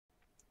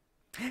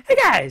Hey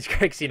guys,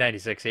 Craig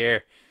C96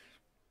 here,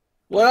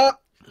 What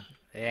up?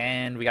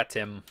 and we got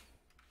Tim.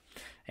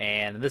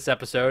 And in this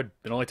episode,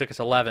 it only took us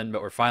 11,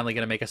 but we're finally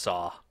gonna make a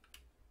saw.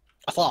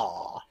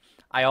 Aw,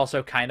 I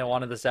also kind of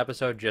wanted this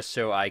episode just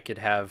so I could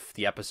have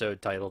the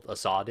episode titled "A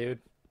Saw Dude."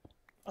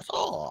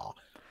 aw.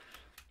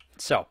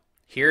 So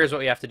here's what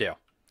we have to do.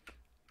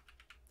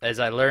 As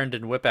I learned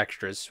in Whip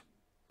Extras,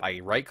 I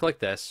right-click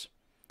this,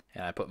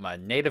 and I put my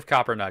native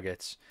copper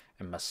nuggets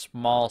and my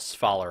small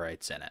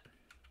sphalerites in it.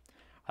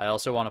 I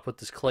also want to put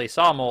this clay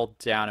saw mold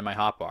down in my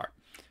hotbar.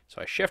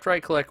 So I shift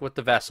right click with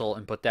the vessel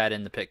and put that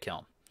in the pit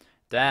kiln.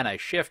 Then I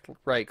shift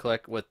right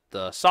click with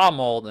the saw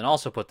mold and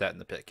also put that in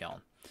the pit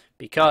kiln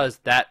because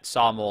that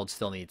saw mold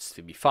still needs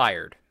to be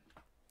fired.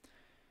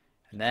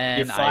 And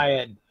You're then I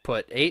fired.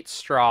 put 8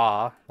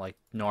 straw like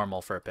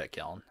normal for a pit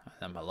kiln. And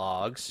then my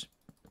logs.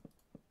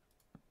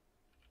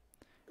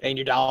 And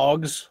your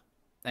dogs.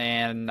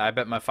 And I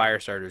bet my fire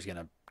starter is going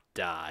to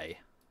die.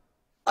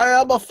 I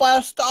am a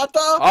fire starter.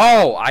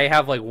 Oh, I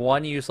have like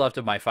 1 use left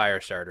of my fire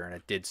starter and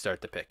it did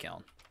start the pit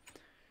kiln.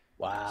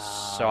 So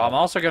I'm Wow.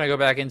 also going to go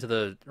back into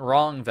the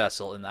wrong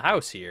vessel in the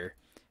house here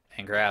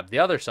and grab the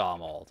other saw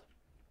mold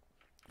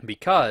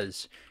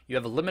because you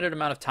have a limited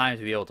amount of time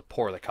to be able to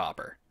pour the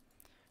copper.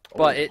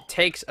 But Oh, it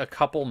takes a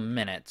couple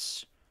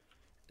minutes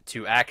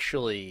to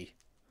actually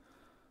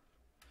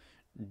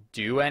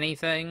do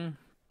anything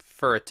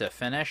for it to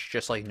finish,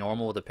 just like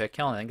normal with the pit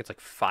kiln. I think it's like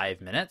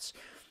 5 minutes.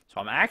 So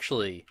I'm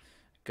actually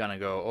going to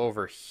go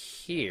over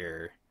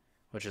here,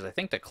 which is I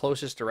think the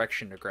closest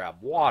direction to grab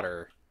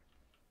water.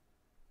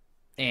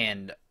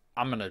 And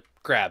I'm going to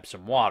grab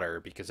some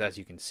water because, as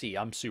you can see,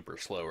 I'm super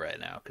slow right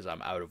now because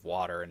I'm out of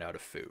water and out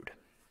of food.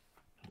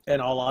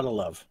 and all out of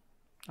love.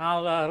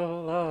 All out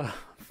of love.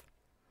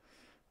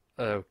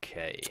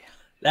 Okay.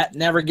 That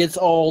never gets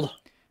old.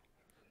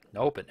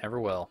 Nope, it never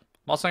will.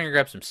 I'm also going to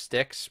grab some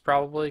sticks,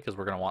 probably, because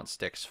we're going to want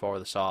sticks for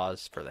the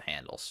saws for the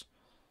handles.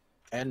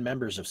 And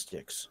members of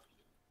Sticks.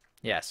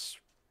 Yes,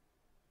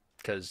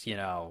 because, you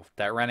know,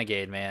 that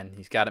Renegade, man,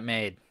 he's got it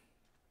made.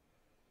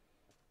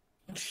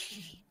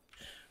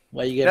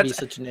 Why you gotta be That's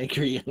such an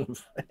angry?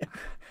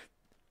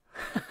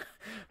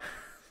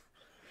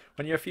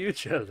 when your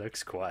future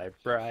looks quite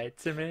bright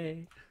to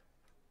me.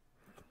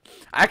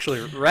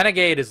 Actually,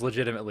 Renegade is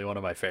legitimately one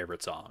of my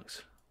favorite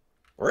songs.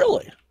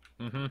 Really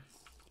Mm-hmm.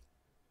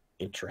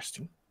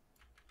 interesting.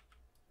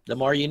 The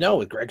more you know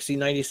with Greg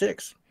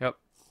C96. Yep.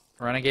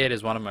 Renegade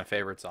is one of my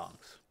favorite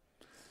songs.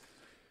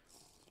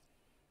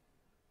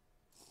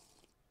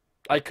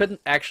 I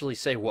couldn't actually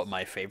say what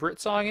my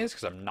favorite song is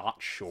because I'm not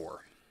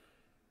sure.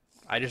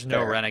 I just know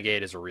Fair.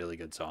 Renegade is a really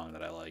good song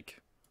that I like.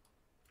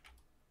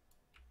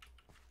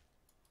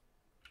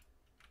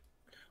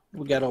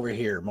 We got over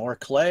here more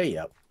clay.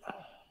 Yep,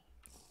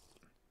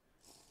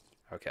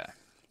 Okay.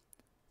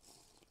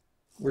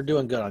 we're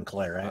doing good on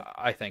clay, right?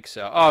 I think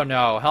so. Oh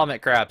no,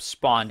 helmet crabs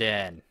spawned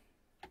in.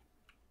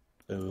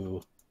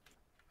 Ooh,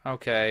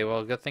 Okay,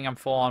 well, good thing I'm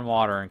full on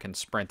water and can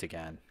sprint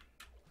again.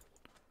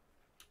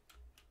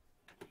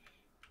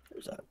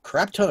 there's a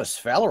crap ton of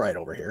sphalerite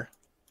over here.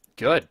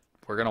 Good.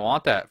 We're gonna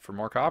want that for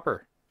more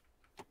copper.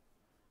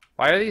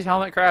 Why are these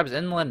helmet crabs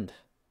inland?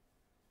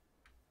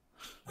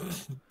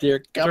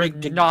 They're They're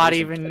coming to not get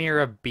some even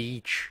near a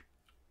beach.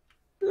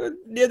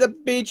 near the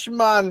beach,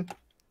 man.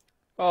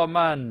 Oh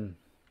man,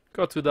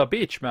 go to the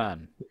beach,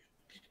 man.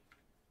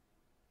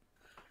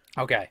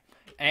 Okay,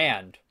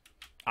 and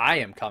I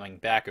am coming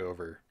back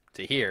over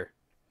to here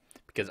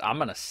because I'm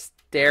gonna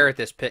stare at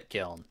this pit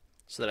kiln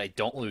so that I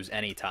don't lose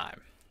any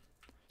time.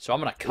 So I'm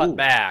gonna cut Ooh,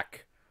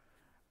 back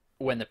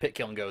when the pit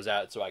kiln goes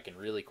out so I can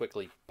really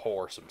quickly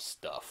pour some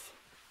stuff.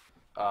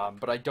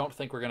 But I don't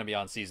think we're gonna be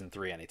on season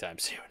 3 anytime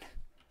soon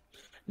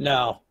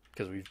no,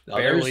 because we've no.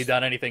 barely There's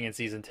done anything in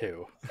season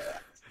 2.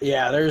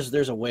 yeah.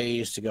 There's a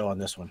ways to go on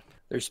this one.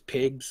 There's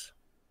pigs.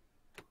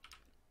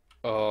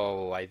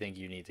 Oh, I think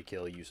you need to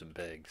kill you some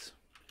pigs.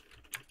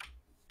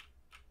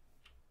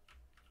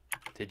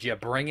 Did you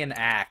bring an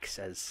axe,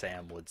 as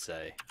Sam would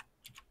say?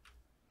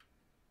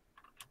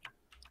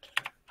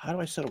 How do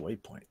I set a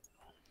waypoint?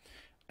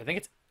 I think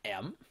it's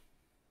M.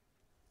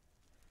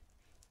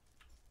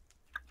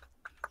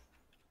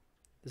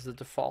 Is the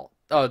default?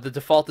 Oh, the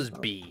default is Oh,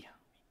 B.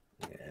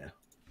 yeah.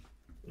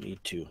 We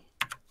need to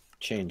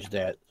change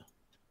that.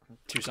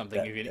 To something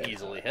That, you can that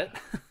easily hit.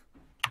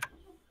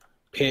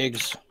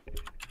 pigs.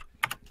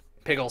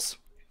 Piggles.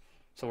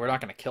 So we're not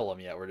gonna kill them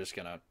yet. We're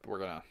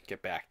gonna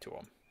get back to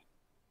them.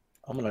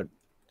 I'm gonna.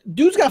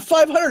 Dude's got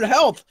 500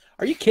 health.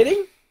 Are you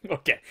kidding?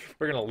 Okay,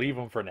 we're gonna leave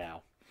them for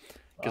now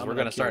because I'm we're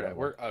gonna gonna kill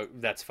start. that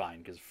one. That's fine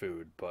because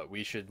food, but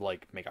we should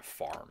like make a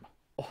farm.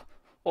 Oh,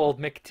 old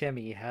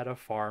McTimmy had a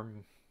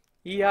farm.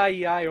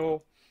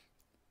 E-I-E-I-O.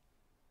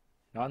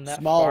 On that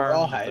Small farm,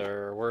 rawhide.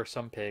 there were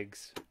some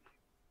pigs.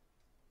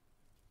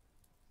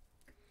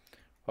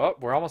 Oh,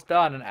 we're almost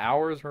done. An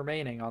hour's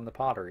remaining on the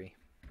pottery.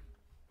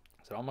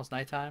 Is it almost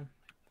nighttime?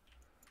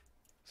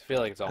 I feel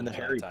like it's And the almost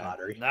Harry nighttime.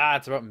 pottery. Nah,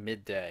 it's about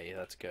midday.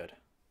 That's good.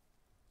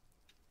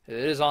 It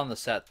is on the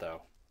set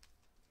though.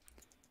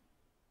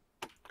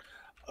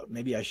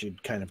 maybe I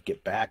should kind of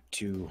get back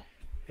to.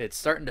 It's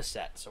starting to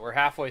set, so we're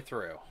halfway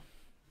through.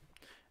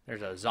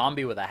 There's a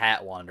zombie with a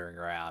hat wandering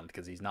around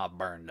because he's not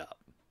burned up.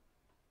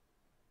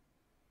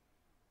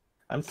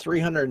 I'm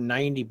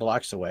 390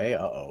 blocks away.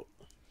 Uh-oh.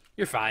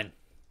 You're fine.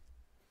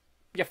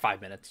 You got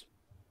 5 minutes.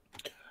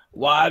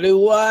 Why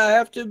do I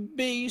have to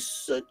be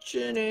such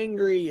an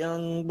angry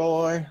young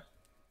boy?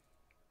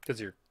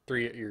 Because you're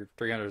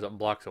 300 something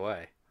blocks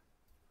away.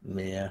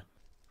 Yeah.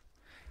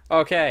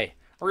 Okay,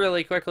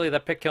 really quickly, the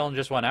pick kiln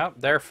just went out.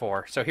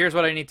 Therefore, so here's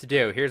what I need to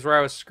do. Here's where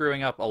I was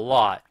screwing up a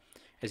lot.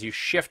 Is you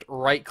shift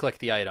right-click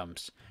the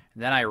items.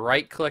 And then I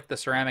right-click the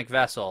ceramic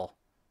vessel.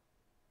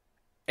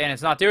 And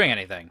it's not doing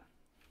anything.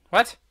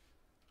 What?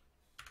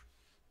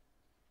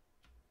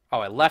 Oh,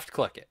 I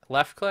left-click it.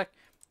 Left-click?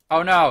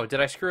 Oh no, did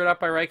I screw it up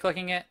by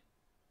right-clicking it?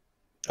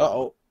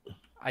 Uh-oh.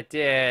 I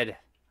did.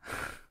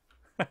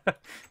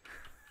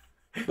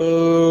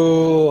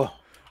 Boo.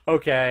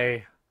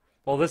 Okay.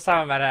 Well, this time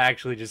I'm going to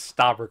actually just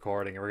stop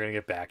recording and we're going to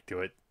get back to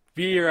it.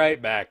 Be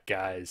right back,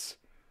 guys.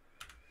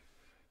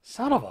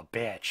 Son of a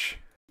bitch.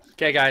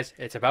 Okay, guys,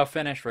 it's about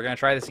finished. We're going to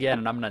try this again,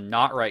 and I'm going to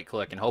not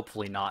right-click and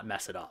hopefully not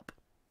mess it up.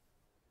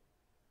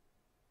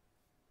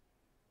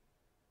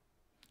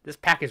 This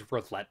pack is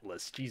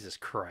relentless. Jesus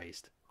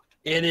Christ.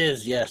 It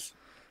is, yes.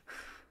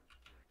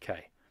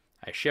 Okay.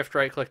 I shift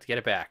right-click to get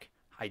it back.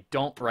 I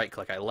don't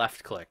right-click. I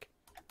left-click.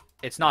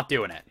 It's not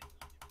doing it.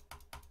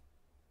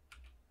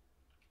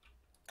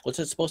 What's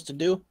it supposed to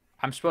do?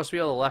 I'm supposed to be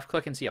able to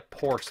left-click and see a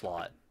pour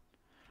slot.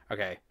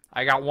 Okay.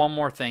 I got one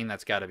more thing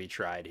that's got to be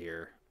tried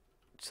here.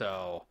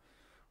 So,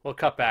 we'll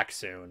cut back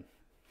soon.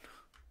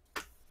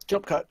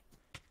 Jump cut.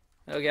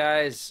 So,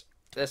 guys,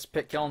 this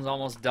pit kiln's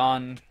almost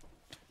done.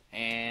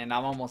 And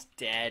I'm almost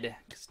dead.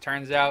 Because it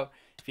turns out,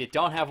 if you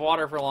don't have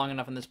water for long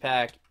enough in this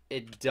pack,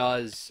 it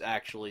does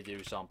actually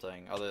do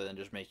something other than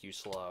just make you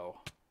slow.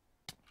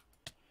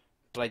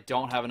 But I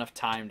don't have enough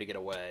time to get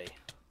away.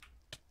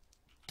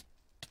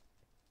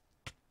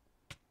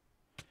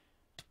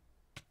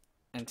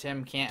 And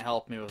Tim can't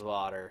help me with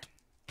water.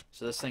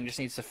 So this thing just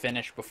needs to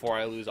finish before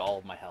I lose all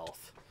of my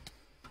health.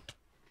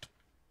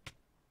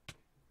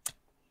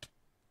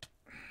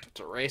 It's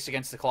a race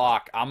against the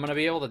clock. I'm going to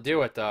be able to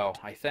do it, though,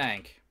 I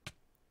think.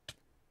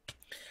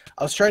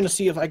 I was trying to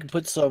see if I could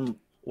put some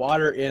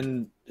water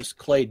in this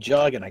clay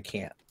jug, and I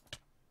can't.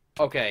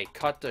 Okay,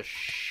 cut the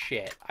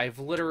shit. I've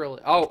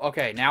literally... Oh,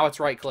 okay, now it's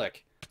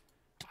right-click.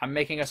 I'm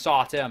making a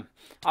saw, Tim.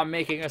 I'm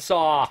making a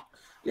saw.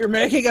 You're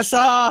making a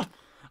saw!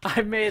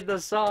 I made the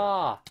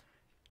saw.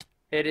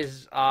 It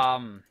is,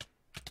 okay.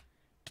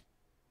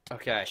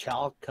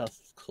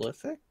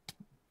 Chalcoclific?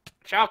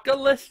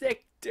 Chalcolistic,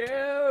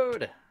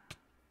 dude!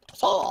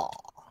 Saw!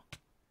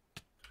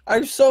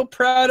 I'm so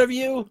proud of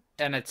you!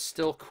 And it's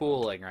still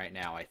cooling right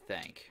now, I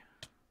think.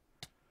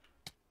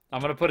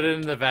 I'm gonna put it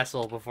in the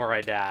vessel before I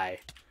die.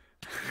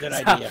 Good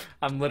idea.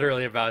 I'm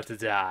literally about to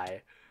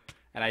die.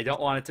 And I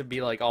don't want it to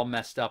be, like, all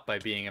messed up by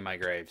being in my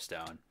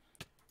gravestone.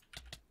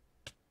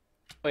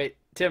 Wait,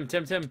 Tim,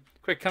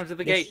 quick, come to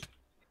the gate.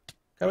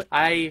 Come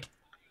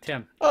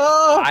Tim,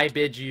 oh! I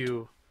bid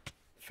you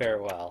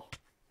farewell.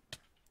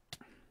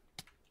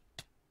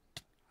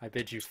 I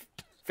bid you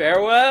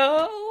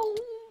farewell.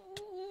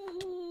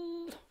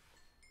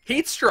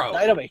 Heat stroke.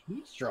 Died of a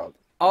heat stroke.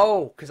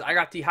 Oh, because I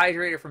got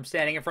dehydrated from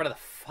standing in front of the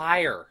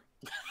fire.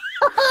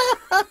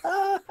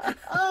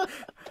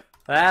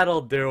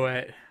 That'll do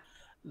it.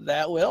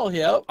 That will,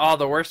 yep. Oh,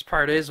 the worst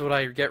part is when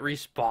I get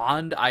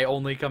respawned, I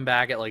only come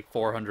back at like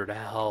 400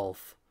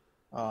 health.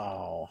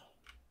 Oh.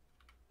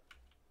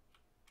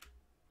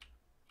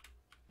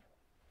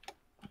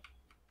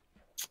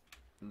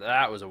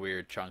 That was a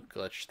weird chunk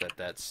glitch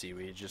that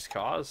seaweed just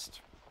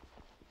caused.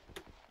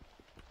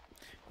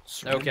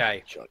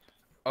 Okay.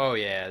 Oh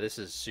yeah, this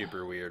is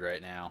super weird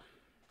right now.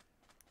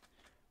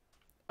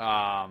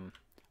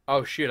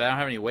 Oh shoot, I don't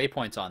have any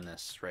waypoints on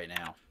this right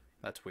now.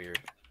 That's weird.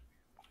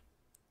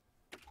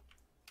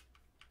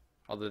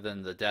 Other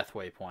than the death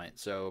waypoint.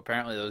 So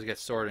apparently those get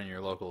stored in your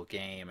local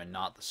game and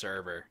not the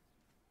server.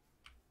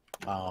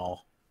 Oh.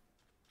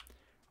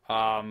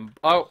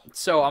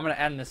 So I'm going to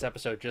end this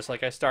episode just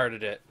like I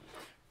started it.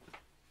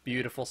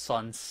 Beautiful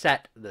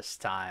sunset this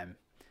time.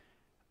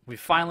 We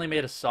finally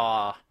made a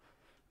saw.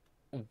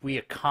 We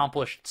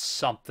accomplished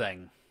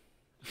something.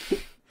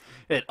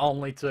 It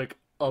only took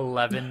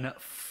 11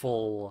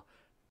 full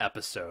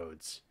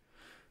episodes.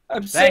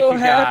 I'm Thank so you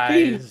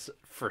happy. guys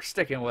for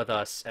sticking with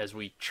us as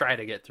we try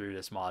to get through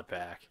this mod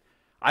pack.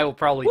 I will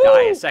probably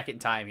die a second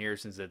time here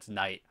since it's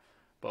night.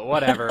 But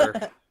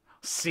whatever.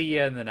 See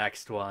you in the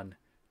next one.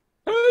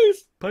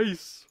 Peace.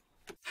 Peace.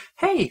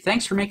 Hey,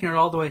 thanks for making it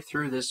all the way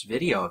through this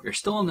video. If you're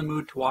still in the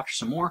mood to watch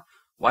some more,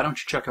 why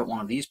don't you check out one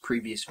of these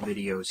previous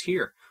videos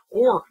here?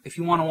 Or if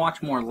you want to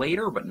watch more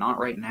later, but not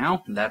right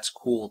now, that's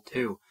cool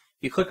too.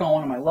 If you click on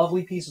one of my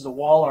lovely pieces of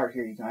wall art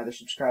here, you can either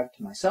subscribe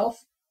to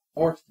myself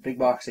or to the Big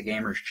Box of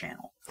Gamers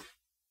channel.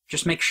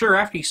 Just make sure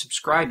after you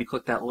subscribe, you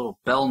click that little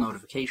bell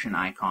notification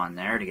icon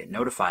there to get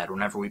notified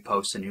whenever we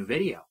post a new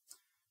video.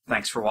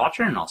 Thanks for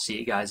watching, and I'll see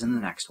you guys in the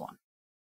next one.